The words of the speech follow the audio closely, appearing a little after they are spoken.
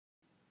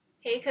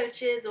Hey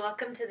coaches,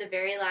 welcome to the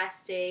very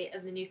last day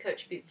of the New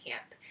Coach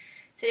Bootcamp.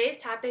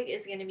 Today's topic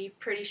is going to be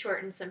pretty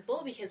short and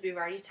simple because we've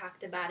already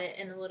talked about it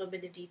in a little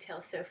bit of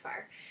detail so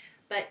far.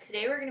 But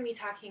today we're going to be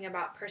talking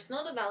about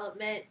personal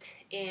development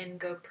and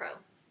GoPro.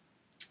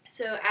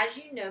 So, as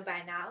you know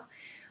by now,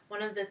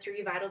 one of the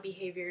three vital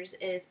behaviors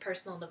is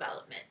personal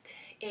development.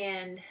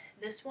 And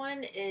this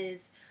one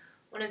is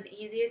one of the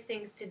easiest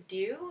things to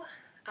do,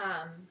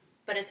 um,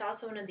 but it's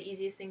also one of the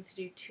easiest things to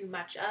do too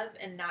much of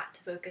and not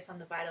to focus on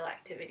the vital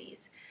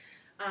activities.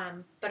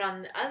 But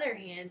on the other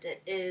hand,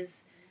 it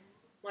is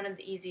one of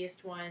the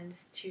easiest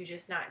ones to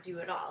just not do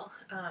at all.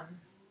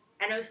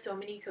 I know so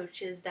many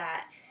coaches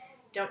that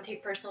don't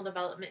take personal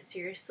development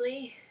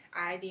seriously.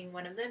 I, being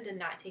one of them, did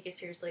not take it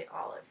seriously at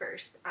all at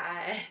first.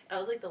 That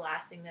was like the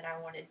last thing that I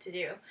wanted to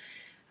do.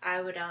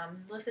 I would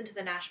listen to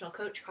the national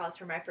coach calls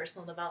for my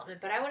personal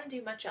development, but I wouldn't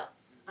do much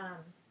else.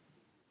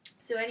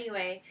 So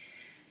anyway,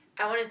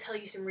 I want to tell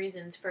you some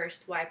reasons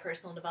first why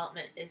personal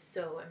development is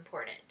so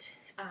important.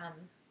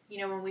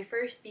 When we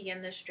first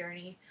begin this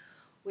journey,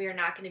 we are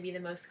not going to be the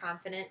most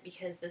confident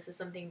because this is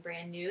something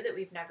brand new that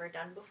we've never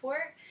done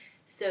before.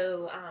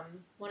 So,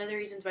 one of the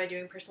reasons why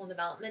doing personal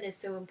development is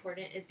so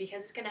important is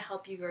because it's going to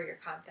help you grow your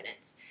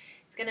confidence.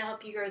 It's going to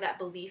help you grow that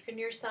belief in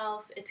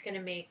yourself. It's going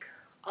to make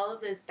all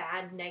of those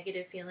bad,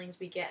 negative feelings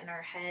we get in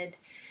our head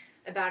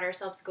about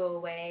ourselves go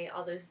away,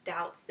 all those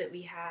doubts that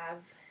we have,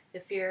 the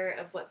fear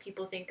of what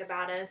people think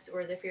about us,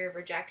 or the fear of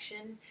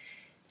rejection.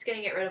 It's going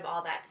to get rid of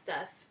all that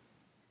stuff.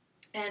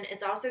 And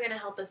it's also going to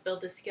help us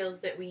build the skills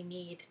that we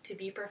need to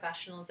be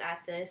professionals at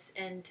this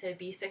and to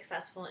be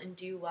successful and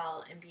do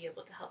well and be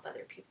able to help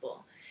other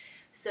people.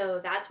 So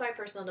that's why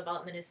personal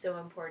development is so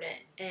important.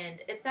 And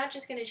it's not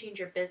just going to change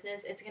your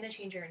business, it's going to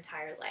change your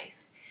entire life.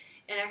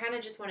 And I kind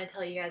of just want to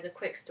tell you guys a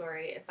quick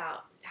story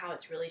about how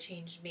it's really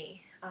changed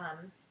me.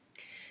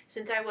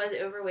 Since I was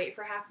overweight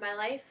for half my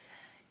life,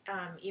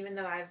 even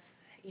though I've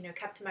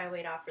kept my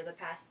weight off for the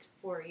past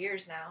 4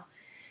 years now,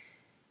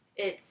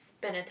 it's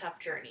been a tough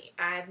journey.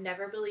 I've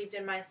never believed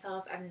in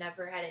myself. I've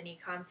never had any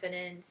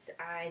confidence.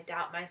 I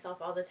doubt myself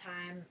all the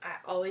time. I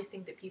always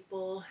think that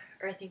people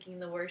are thinking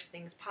the worst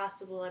things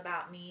possible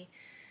about me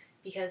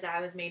because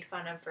I was made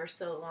fun of for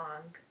so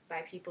long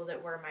by people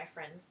that were my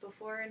friends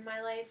before in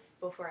my life,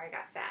 before I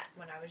got fat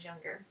when I was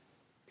younger.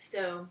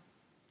 So,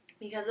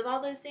 because of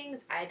all those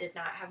things, I did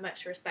not have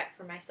much respect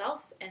for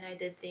myself, and I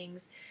did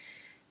things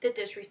that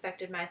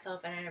disrespected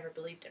myself, and I never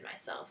believed in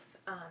myself.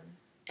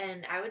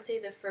 And I would say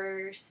the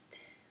first,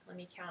 let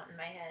me count in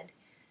my head,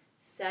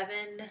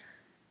 am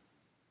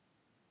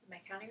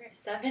I counting right?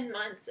 7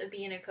 months of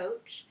being a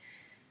coach,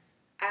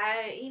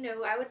 I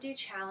would do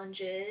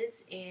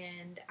challenges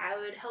and I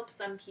would help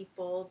some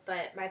people,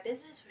 but my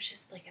business was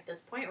just like at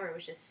this point where it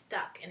was just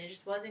stuck and it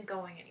just wasn't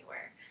going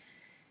anywhere.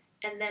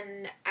 And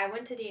then I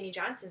went to Danny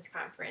Johnson's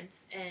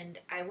conference, and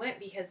I went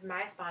because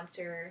my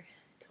sponsor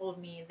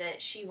told me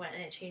that she went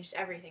and it changed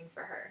everything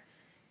for her.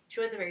 She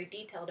wasn't very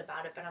detailed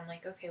about it, but I'm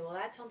like, okay, well,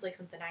 that sounds like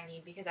something I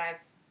need because I've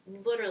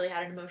literally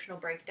had an emotional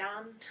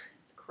breakdown,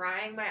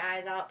 crying my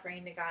eyes out,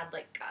 praying to God,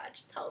 like, God,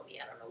 just help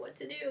me. I don't know what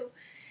to do.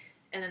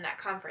 And then that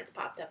conference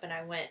popped up, and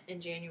I went in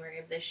January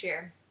of this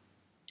year.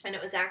 And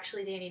it was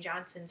actually Danny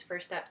Johnson's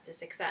First Steps to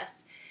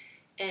Success.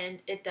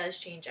 And it does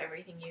change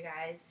everything, you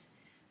guys.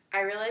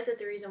 I realized that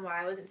the reason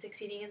why I wasn't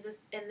succeeding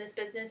in this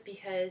business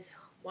because,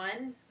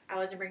 one, I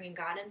wasn't bringing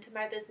God into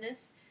my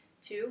business.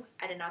 Two,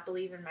 I did not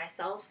believe in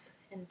myself.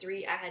 And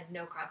three, I had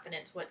no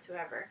confidence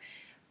whatsoever.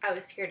 I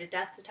was scared to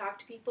death to talk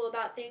to people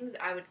about things.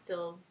 I would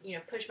still,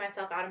 push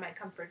myself out of my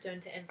comfort zone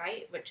to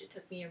invite, which it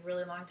took me a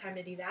really long time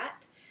to do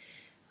that.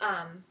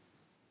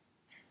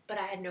 But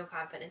I had no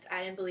confidence.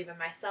 I didn't believe in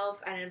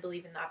myself. I didn't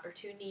believe in the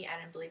opportunity. I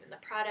didn't believe in the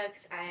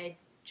products. I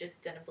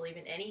just didn't believe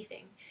in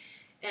anything.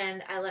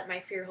 And I let my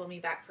fear hold me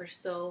back for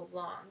so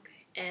long.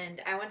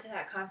 And I went to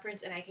that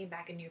conference and I came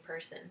back a new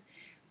person.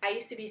 I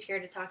used to be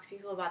scared to talk to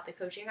people about the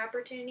coaching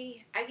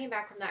opportunity. I came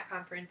back from that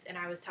conference and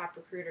I was top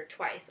recruiter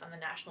twice on the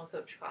national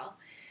coach call.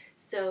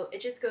 So it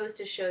just goes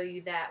to show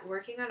you that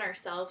working on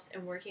ourselves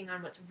and working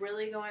on what's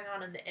really going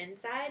on the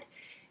inside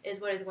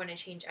is what is going to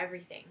change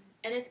everything.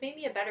 And it's made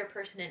me a better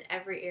person in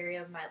every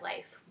area of my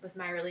life, with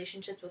my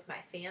relationships with my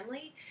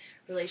family,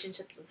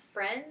 relationships with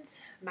friends,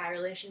 my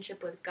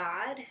relationship with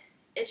God.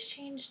 It's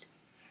changed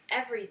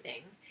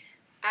everything.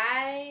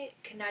 I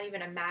cannot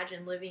even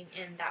imagine living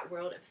in that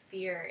world of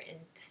fear and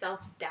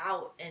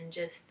self-doubt and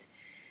just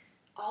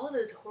all of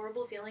those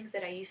horrible feelings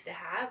that I used to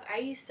have. I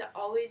used to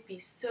always be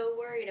so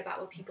worried about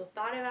what people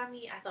thought about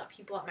me. I thought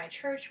people at my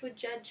church would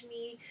judge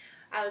me.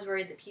 I was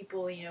worried that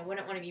people, wouldn't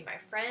want to be my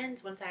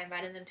friends once I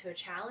invited them to a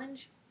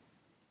challenge.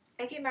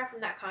 I came back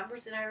from that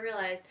conference and I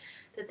realized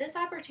that this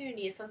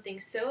opportunity is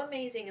something so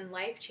amazing and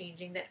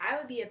life-changing that I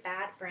would be a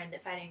bad friend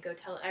if I didn't go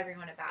tell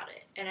everyone about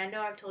it. And I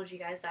know I've told you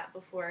guys that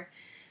before,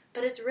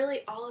 but it's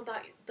really all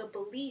about the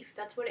belief.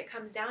 That's what it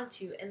comes down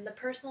to. And the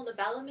personal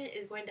development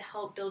is going to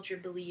help build your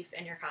belief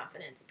and your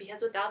confidence,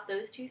 because without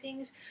those two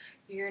things,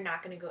 you're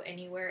not going to go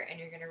anywhere and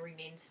you're going to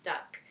remain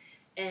stuck.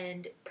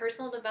 And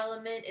personal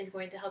development is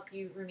going to help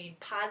you remain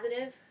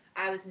positive.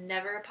 I was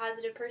never a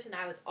positive person.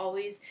 I was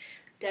always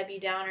Debbie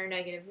Downer,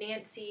 negative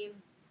Nancy.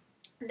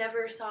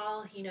 Never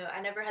saw,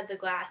 I never had the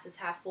glass is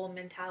half full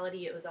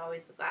mentality. It was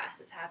always the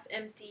glass is half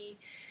empty.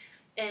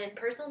 And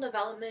personal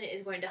development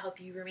is going to help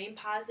you remain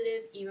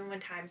positive even when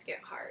times get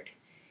hard.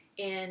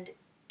 And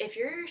if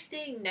you're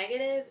staying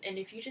negative and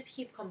if you just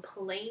keep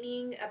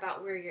complaining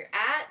about where you're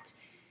at,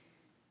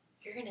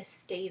 you're going to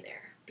stay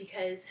there,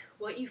 because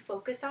what you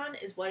focus on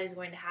is what is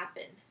going to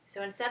happen.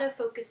 So instead of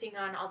focusing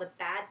on all the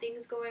bad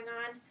things going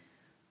on,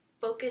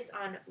 focus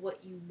on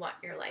what you want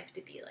your life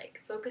to be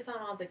like. Focus on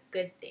all the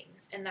good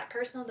things. And that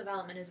personal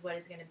development is what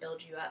is going to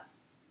build you up.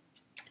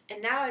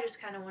 And now I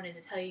just kind of wanted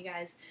to tell you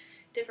guys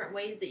different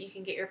ways that you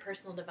can get your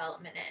personal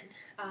development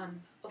in.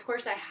 Of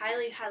course, I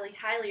highly, highly,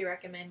 highly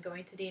recommend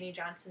going to Dani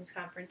Johnson's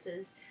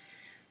conferences.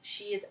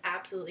 She is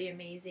absolutely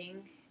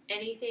amazing.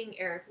 Anything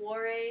Eric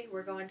Worre,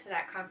 we're going to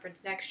that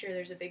conference next year.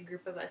 There's a big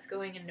group of us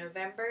going in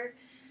November.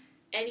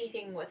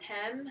 Anything with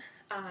him.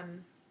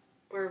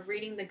 We're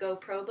reading the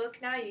GoPro book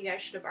now. You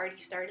guys should have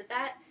already started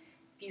that.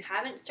 If you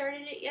haven't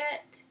started it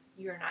yet,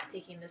 you are not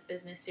taking this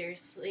business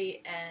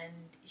seriously, and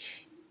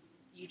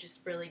you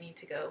just really need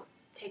to go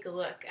take a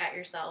look at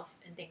yourself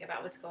and think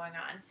about what's going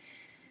on.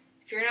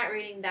 If you're not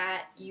reading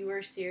that, you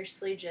are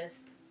seriously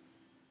just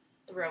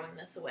throwing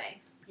this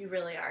away. You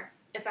really are.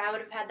 If I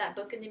would have had that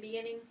book in the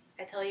beginning,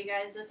 I tell you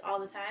guys this all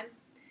the time,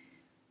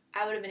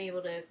 I would have been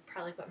able to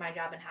probably quit my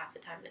job in half the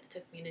time that it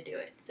took me to do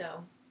it.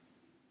 So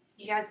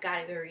you guys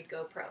gotta go read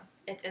GoPro.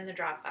 It's in the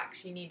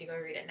Dropbox. You need to go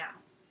read it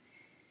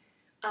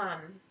now.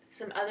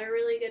 Some other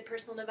really good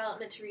personal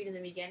development to read in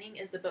the beginning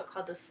is the book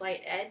called The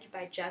Slight Edge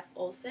by Jeff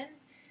Olson.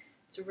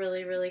 It's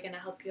really, really going to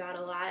help you out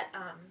a lot.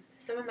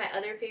 Some of my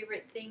other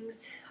favorite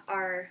things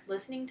are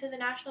listening to the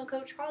National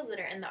Coach Calls that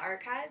are in the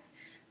archive.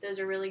 Those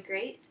are really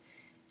great.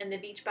 In the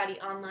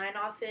Beachbody online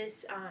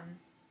office,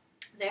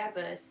 they have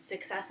a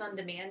Success on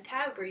Demand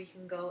tab where you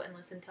can go and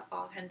listen to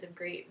all kinds of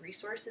great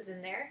resources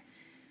in there.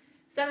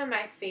 Some of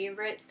my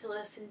favorites to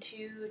listen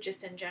to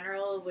just in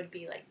general would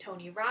be like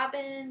Tony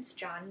Robbins,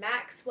 John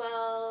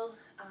Maxwell,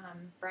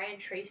 Brian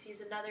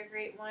Tracy's another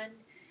great one.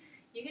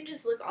 You can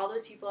just look all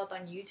those people up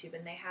on YouTube,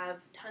 and they have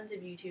tons of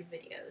YouTube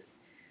videos.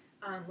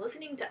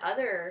 Listening to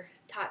other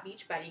top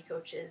Beachbody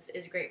coaches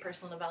is great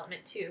personal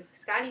development too.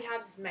 Scotty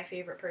Hobbs is my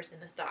favorite person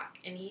to stalk,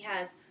 and he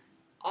has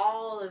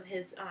all of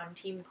his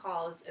team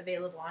calls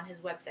available on his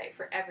website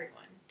for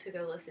everyone to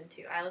go listen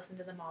to. I listen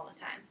to them all the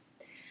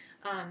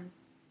time.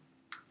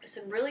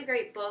 Some really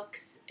great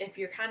books, if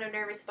you're kind of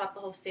nervous about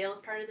the whole sales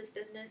part of this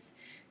business,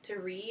 to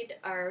read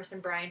are some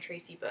Brian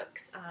Tracy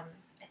books.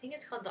 I think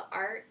it's called The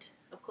Art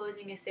of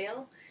Closing a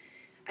Sale.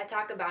 I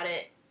talk about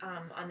it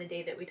on the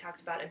day that we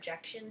talked about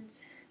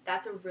objections.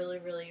 That's a really,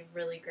 really,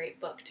 really great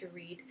book to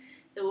read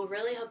that will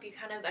really help you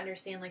kind of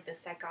understand like the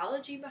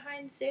psychology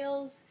behind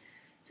sales,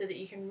 so that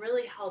you can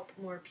really help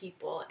more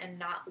people and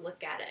not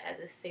look at it as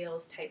a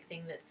sales type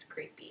thing that's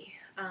creepy.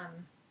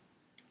 I'm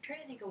trying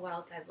to think of what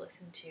else I've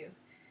listened to.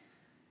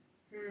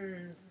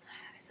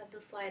 I said The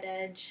Slight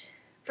Edge.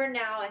 For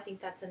now, I think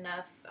that's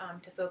enough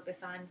to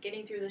focus on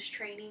getting through this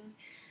training,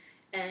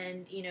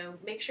 and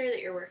make sure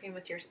that you're working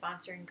with your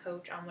sponsoring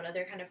coach on what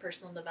other kind of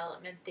personal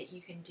development that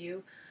you can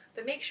do,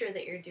 but make sure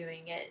that you're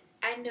doing it.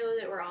 I know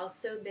that we're all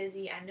so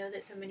busy. I know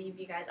that so many of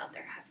you guys out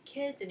there have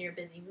kids and you're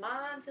busy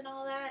moms and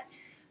all that,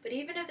 but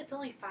even if it's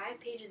only 5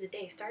 pages a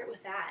day, start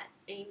with that.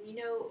 And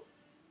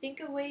think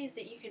of ways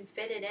that you can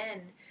fit it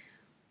in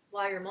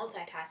while you're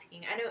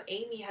multitasking. I know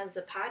Amy has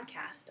a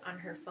podcast on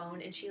her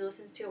phone and she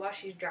listens to it while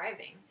she's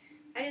driving.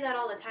 I do that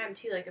all the time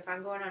too. Like if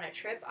I'm going on a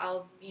trip,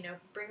 I'll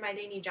bring my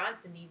Dani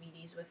Johnson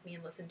DVDs with me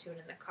and listen to it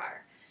in the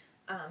car.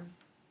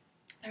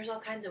 There's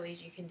all kinds of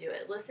ways you can do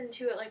it. Listen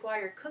to it like while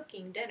you're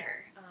cooking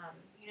dinner.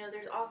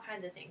 There's all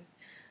kinds of things.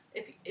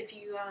 If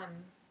you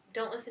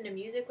don't listen to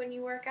music when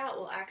you work out,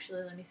 well,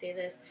 actually, let me say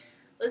this: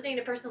 listening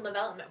to personal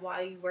development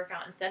while you work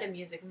out instead of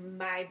music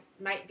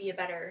might be a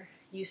better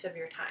use of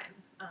your time.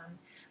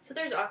 So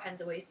there's all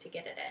kinds of ways to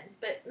get it in,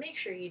 but make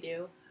sure you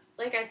do.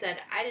 Like I said,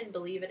 I didn't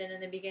believe it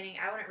in the beginning.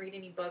 I wouldn't read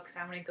any books.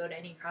 I wouldn't go to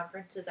any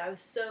conferences. I was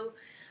so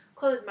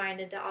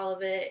closed-minded to all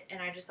of it, and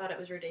I just thought it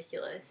was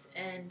ridiculous.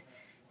 And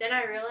then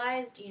I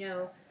realized,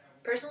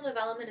 personal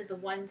development is the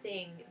one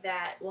thing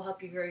that will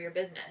help you grow your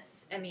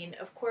business. I mean,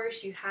 of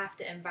course, you have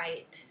to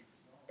invite.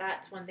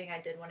 That's one thing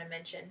I did want to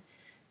mention.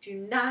 Do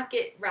not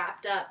get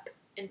wrapped up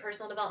in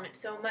personal development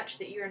so much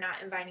that you are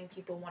not inviting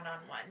people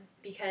one-on-one,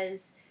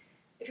 because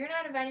if you're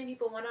not inviting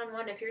people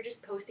one-on-one, if you're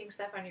just posting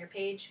stuff on your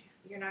page,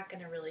 you're not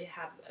going to really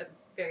have a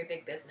very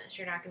big business.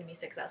 You're not going to be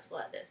successful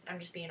at this. I'm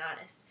just being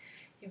honest.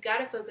 You've got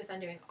to focus on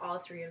doing all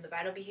 3 of the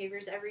vital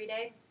behaviors every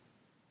day.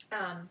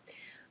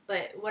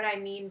 But what I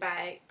mean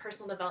by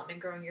personal development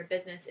growing your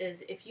business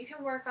is if you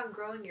can work on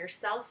growing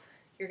yourself,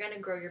 you're going to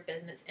grow your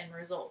business in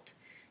result.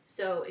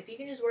 So if you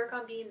can just work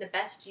on being the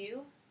best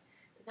you,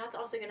 then that's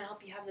also going to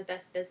help you have the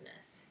best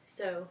business.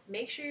 So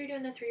make sure you're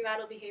doing the 3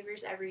 vital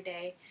behaviors every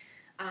day.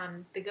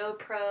 The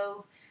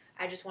GoPro,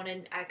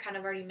 I kind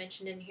of already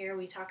mentioned in here,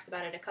 we talked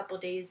about it a couple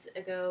days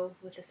ago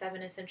with the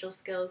 7 essential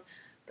skills.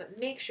 but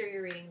make sure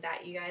you're reading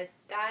that, you guys.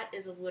 That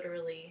is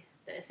literally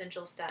the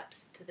essential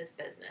steps to this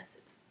business.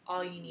 It's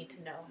all you need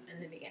to know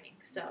in the beginning.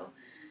 So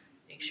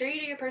make sure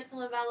you do your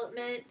personal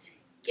development.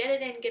 Get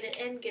it in, get it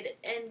in, get it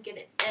in, get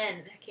it in.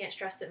 I can't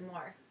stress it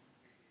more.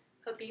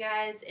 Hope you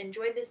guys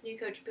enjoyed this New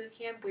Coach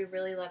Bootcamp. We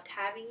really loved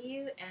having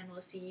you, and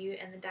we'll see you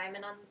in the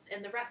Diamond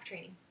in the Rough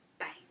training.